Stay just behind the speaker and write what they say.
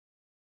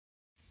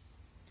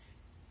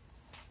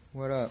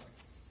What up?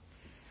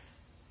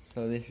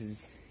 So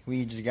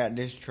we just got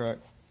this truck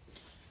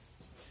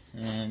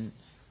and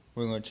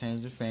we're gonna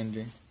change the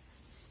fender,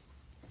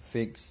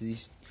 fix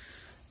these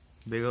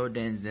big old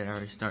dents that I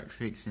already start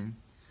fixing.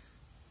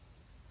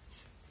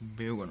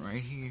 Big one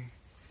right here.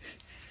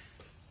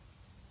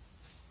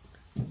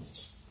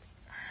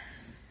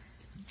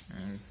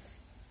 And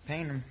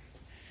paint them,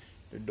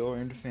 the door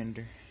and the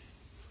fender.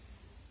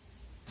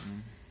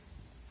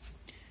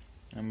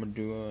 I'm gonna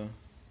do a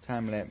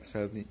time lapse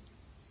of it,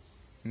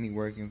 me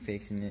working,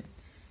 fixing it,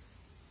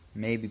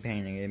 maybe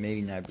painting it,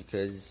 maybe not,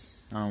 because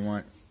I don't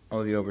want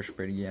all the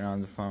overspray to get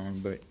on the phone,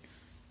 but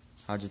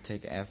I'll just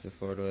take an after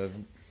photo of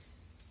it.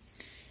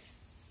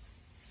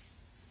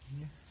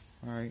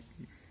 Yeah. Alright,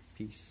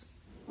 peace.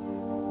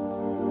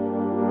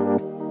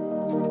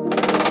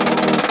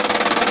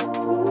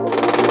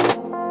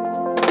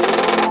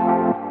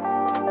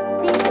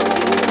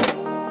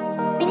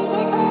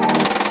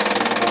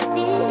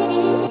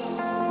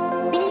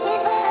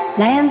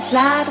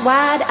 Landslide,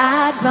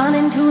 wide-eyed,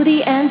 running to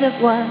the ends of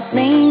what?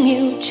 Name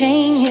you,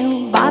 chain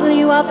you, bottle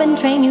you up and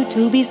train you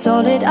to be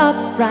solid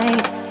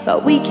upright.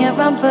 But we can't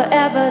run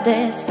forever,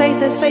 this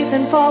space is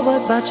facing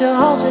forward, but you're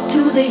halted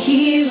to the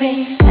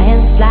hearing.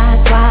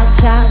 Landslide, wild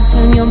child,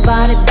 turn your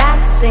body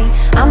back, say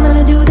I'm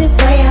gonna do this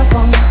way I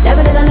want,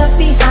 never that I left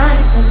behind.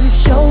 When you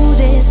show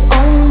this,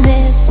 own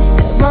this,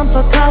 run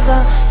for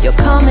cover, you're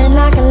coming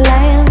like a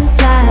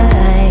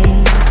landslide.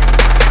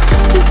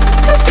 This is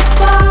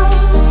crystal,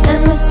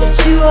 and we'll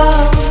switch you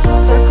up.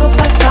 Circles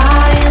like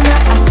fire and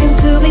they're asking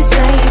to be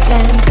saved.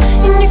 And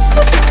in your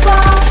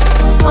crystal,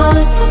 all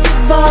is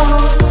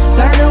touchable,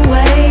 burn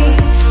away,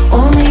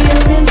 only you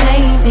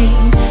remaining.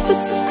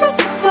 This is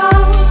crystal,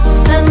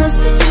 and we'll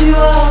switch you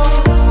up.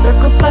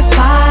 Circles like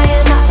fire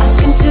and they're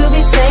asking to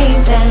be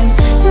saved. And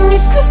in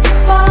your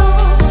crystal,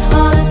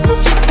 all is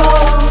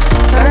touchable,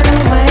 burn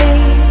away,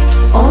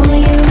 only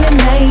you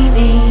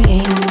remaining.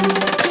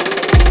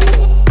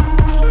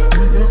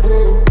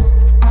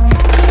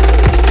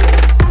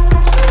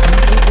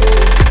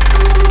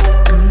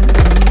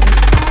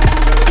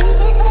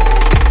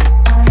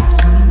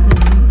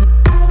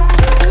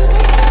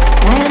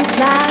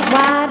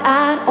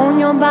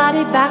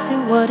 Body back to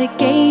what it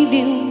gave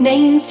you.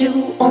 Names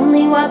do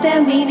only what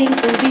their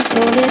meanings will be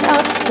solid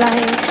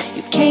upright.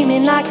 You came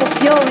in like a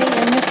fury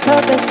and your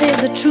purpose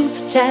is a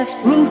truth test.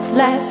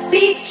 Ruthless,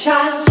 speak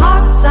child,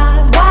 heart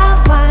side,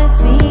 wild wise,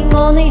 seeing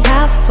only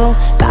half full.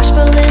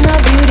 Bashful in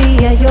our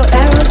beauty, yeah, your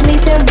arrows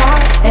leave their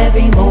mark.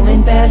 Every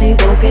moment barely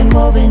woken,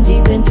 woven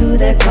deep into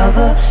their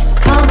cover.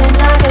 Coming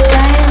like a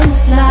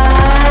landslide.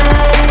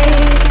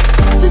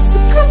 This is a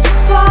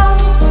crystal,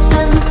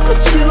 and we'll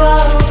switch you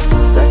up.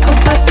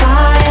 Circles like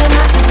fire and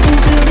I'm asking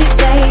to be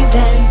saved.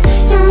 And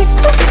in the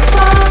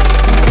crystal,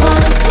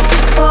 all is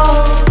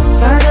touchable,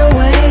 burn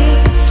away,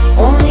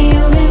 only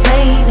you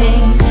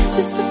remaining.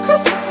 This is a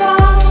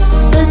crystal,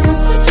 and we'll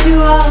switch you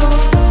up.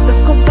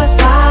 Circles like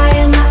fire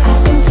and I'm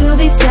asking to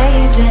be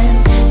saved. And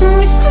in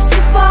the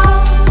crystal,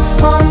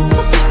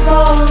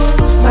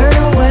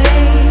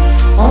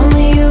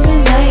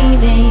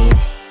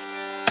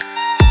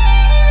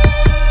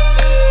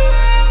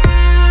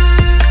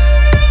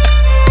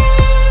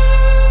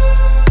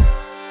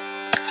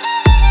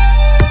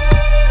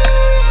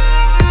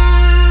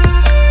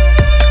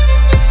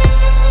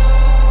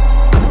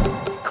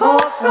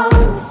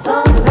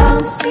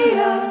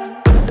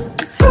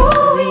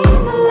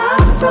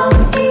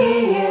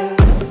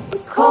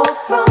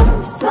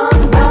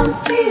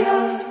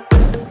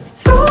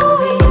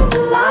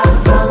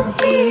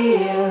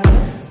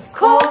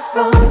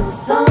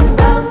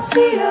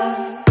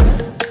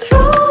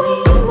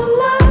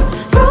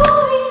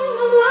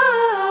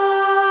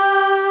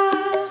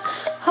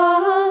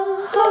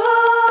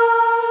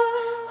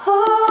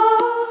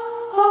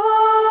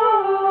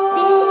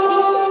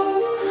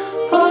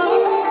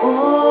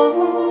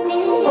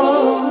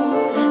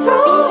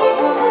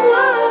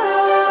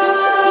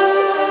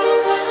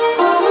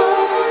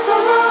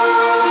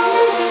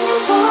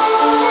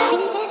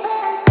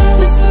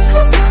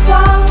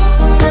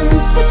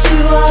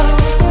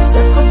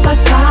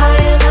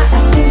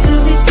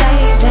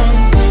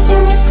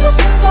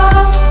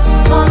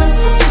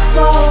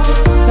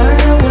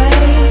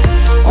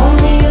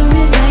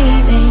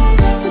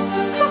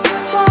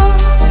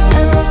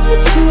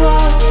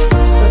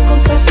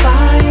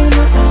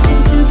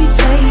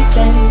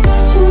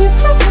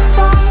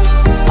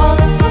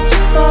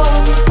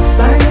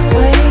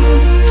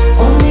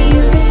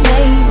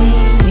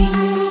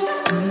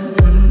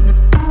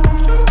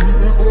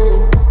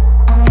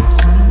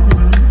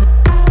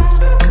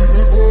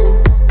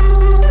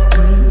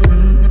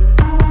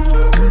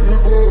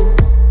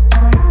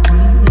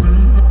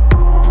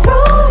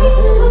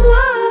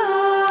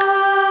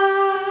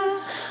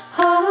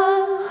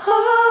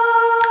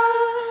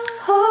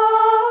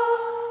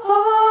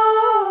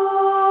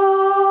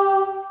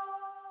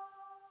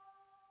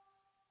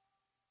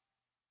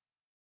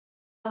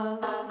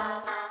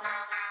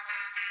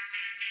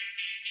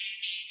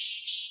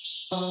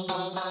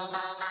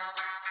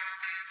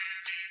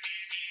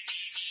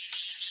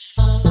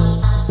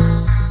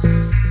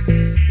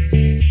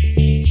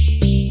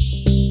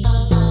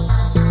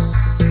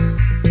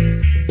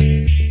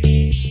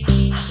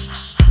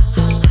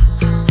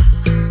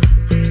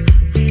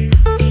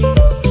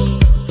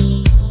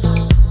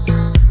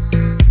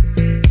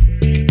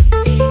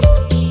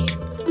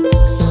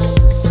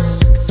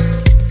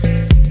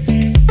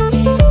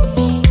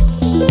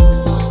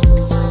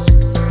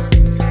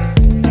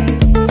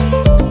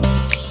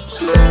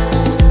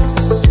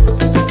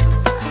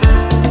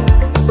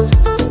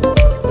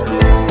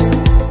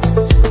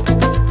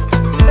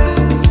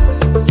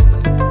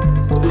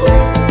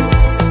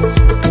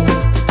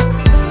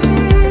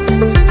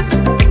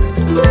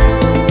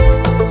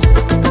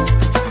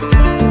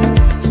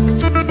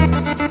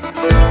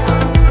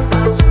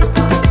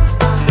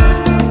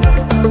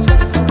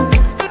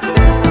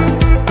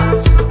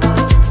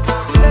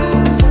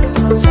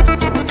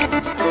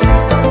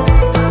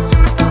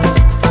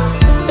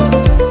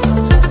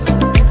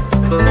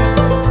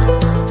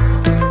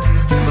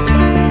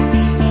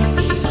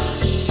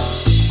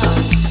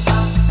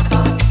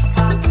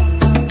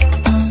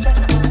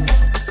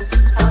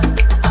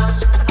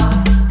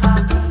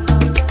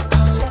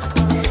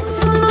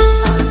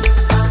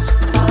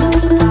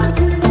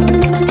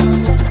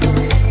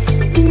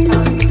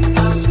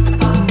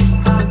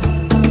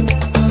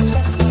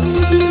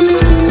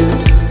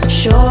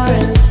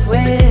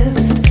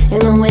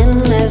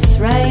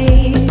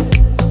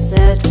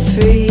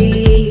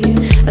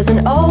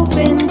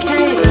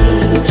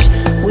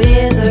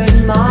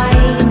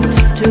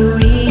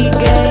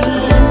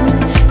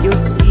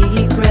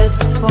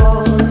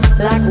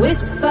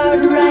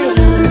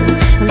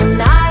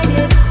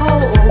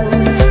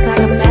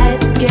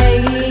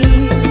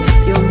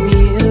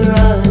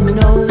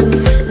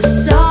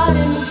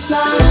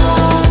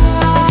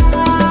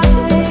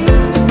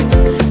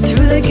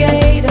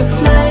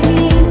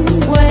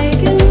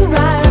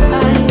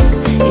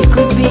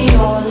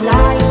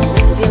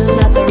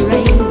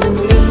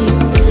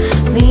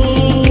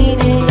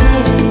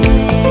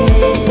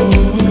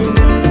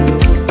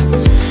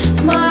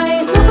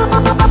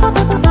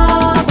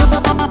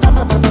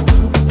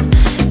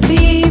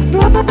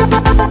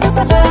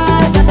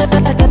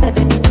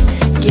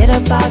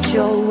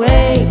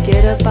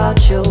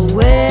 about your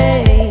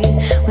way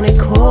when it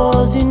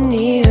calls you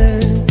near,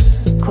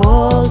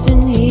 calls you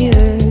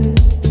near.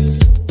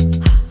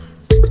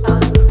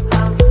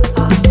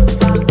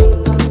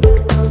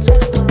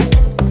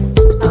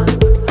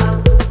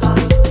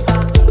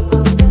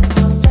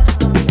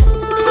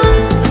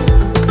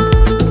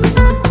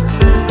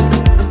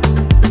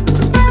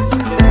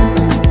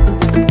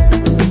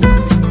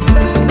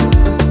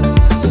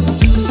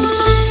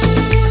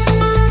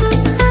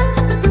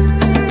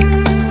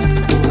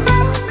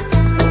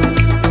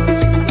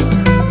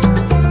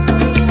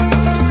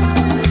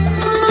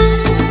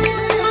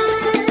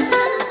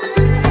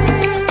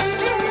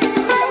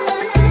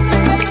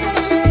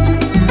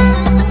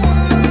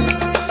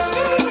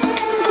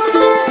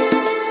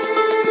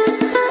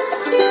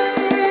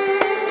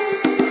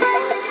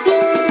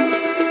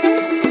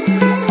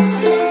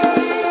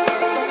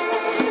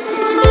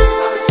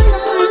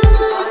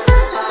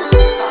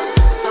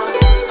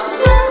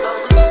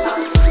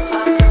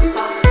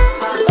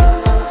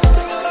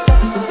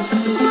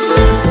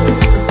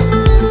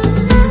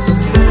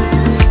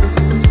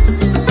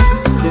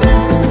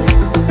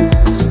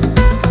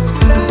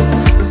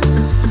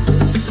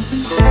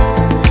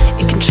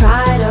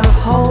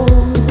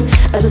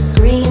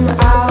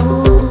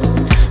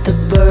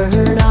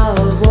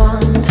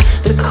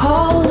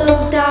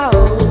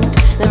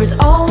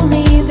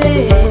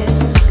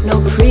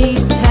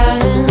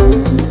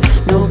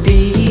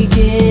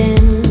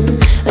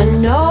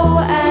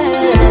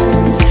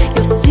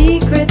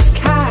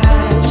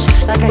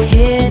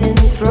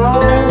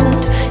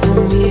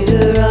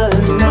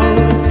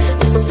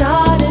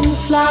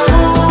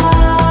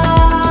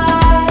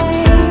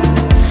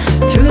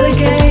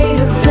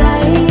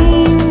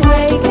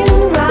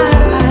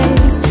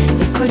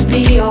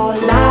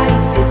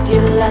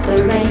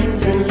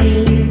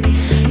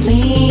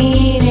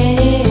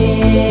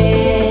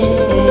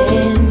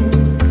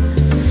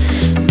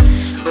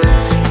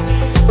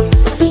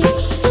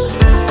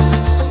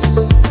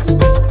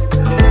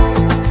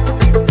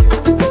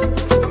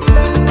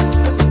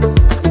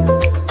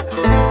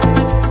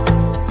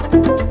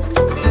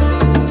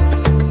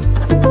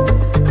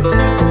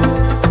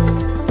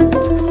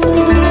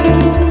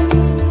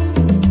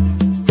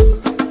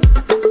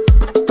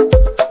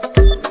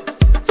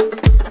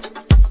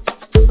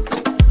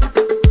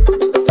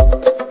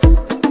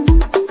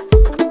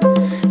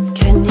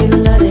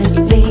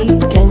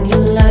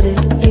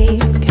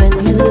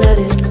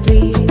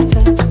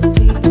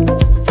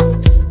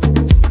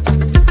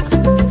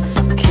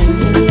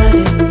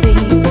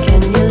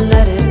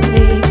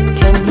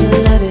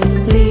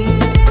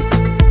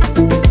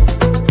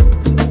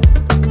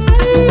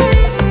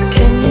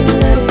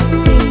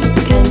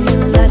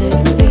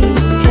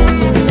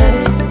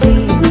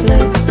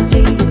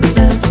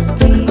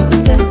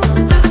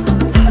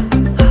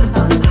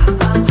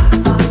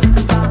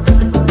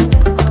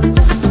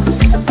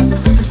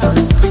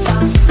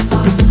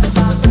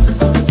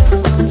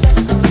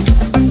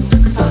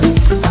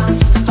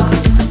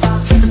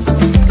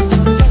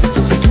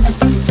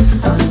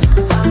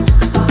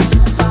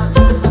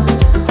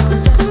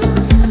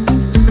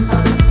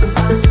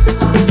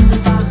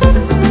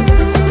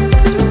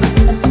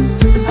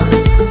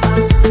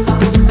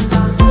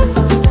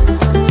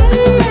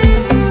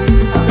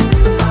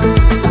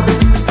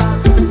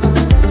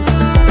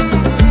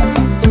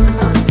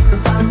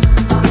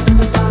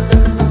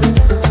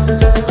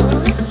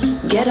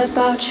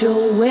 About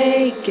your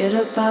way, get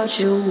about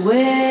your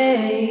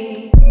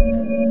way.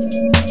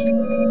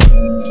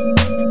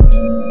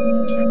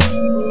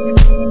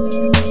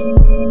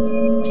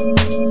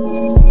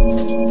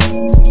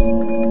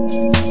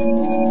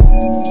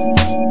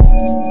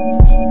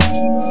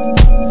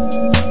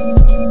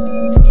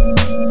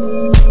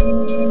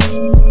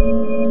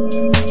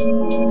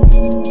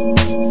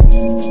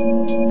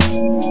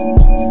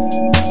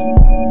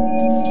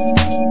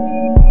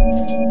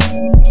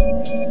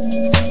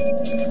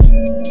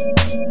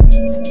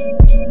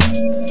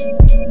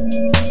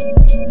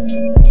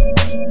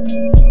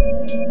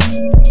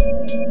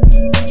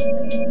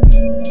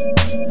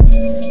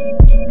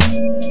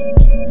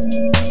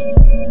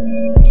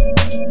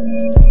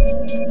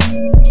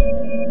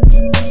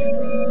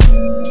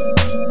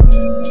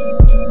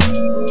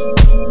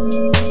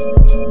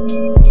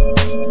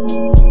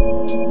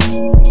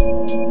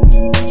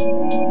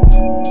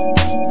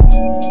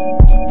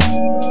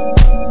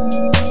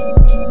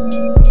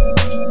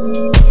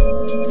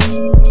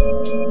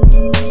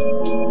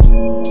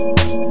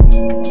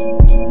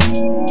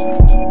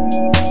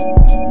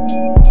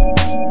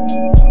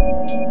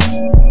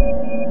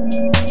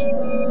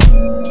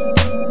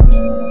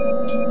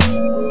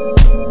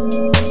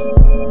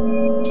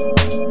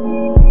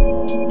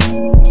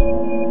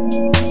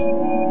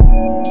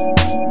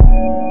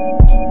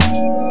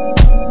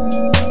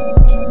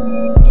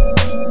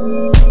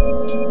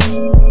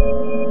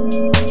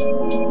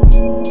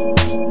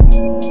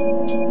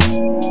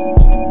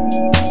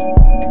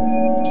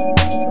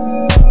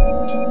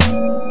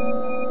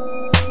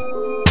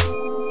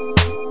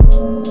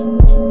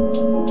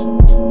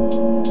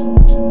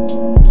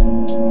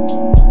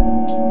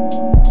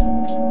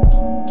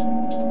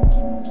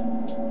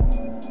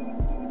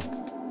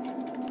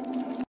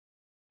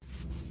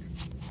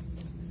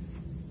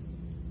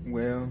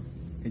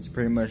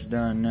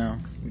 done now.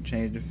 We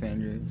changed the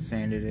fender,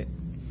 sanded it,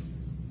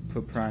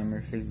 put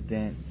primer, fixed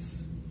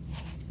dents.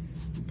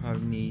 We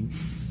probably need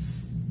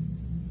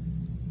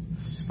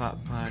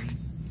spot potting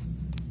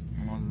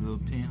on all the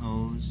little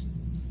pinholes.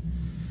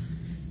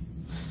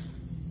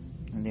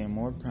 And then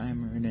more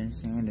primer, and then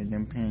sand, and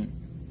then paint.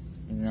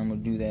 And then I'm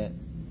gonna do that.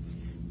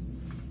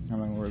 I'm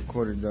not gonna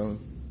record it though,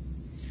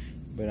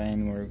 but I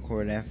am gonna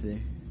record after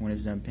when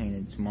it's done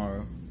painted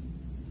tomorrow.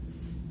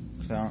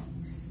 So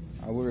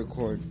I will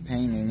record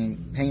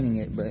painting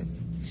it, but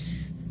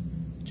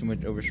too much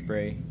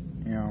overspray,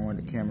 and I don't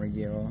want the camera to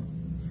get all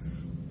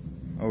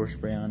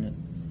overspray on it.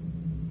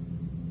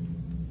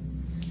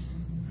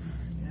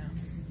 Yeah.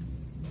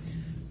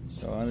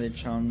 So I'll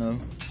let y'all know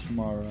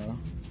tomorrow.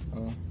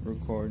 I'll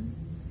record.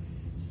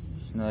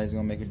 It's not like it's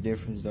gonna make a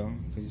difference though,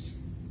 cause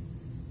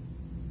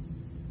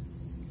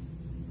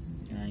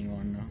I ain't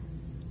gonna know.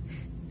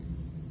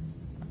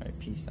 Alright,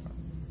 peace out.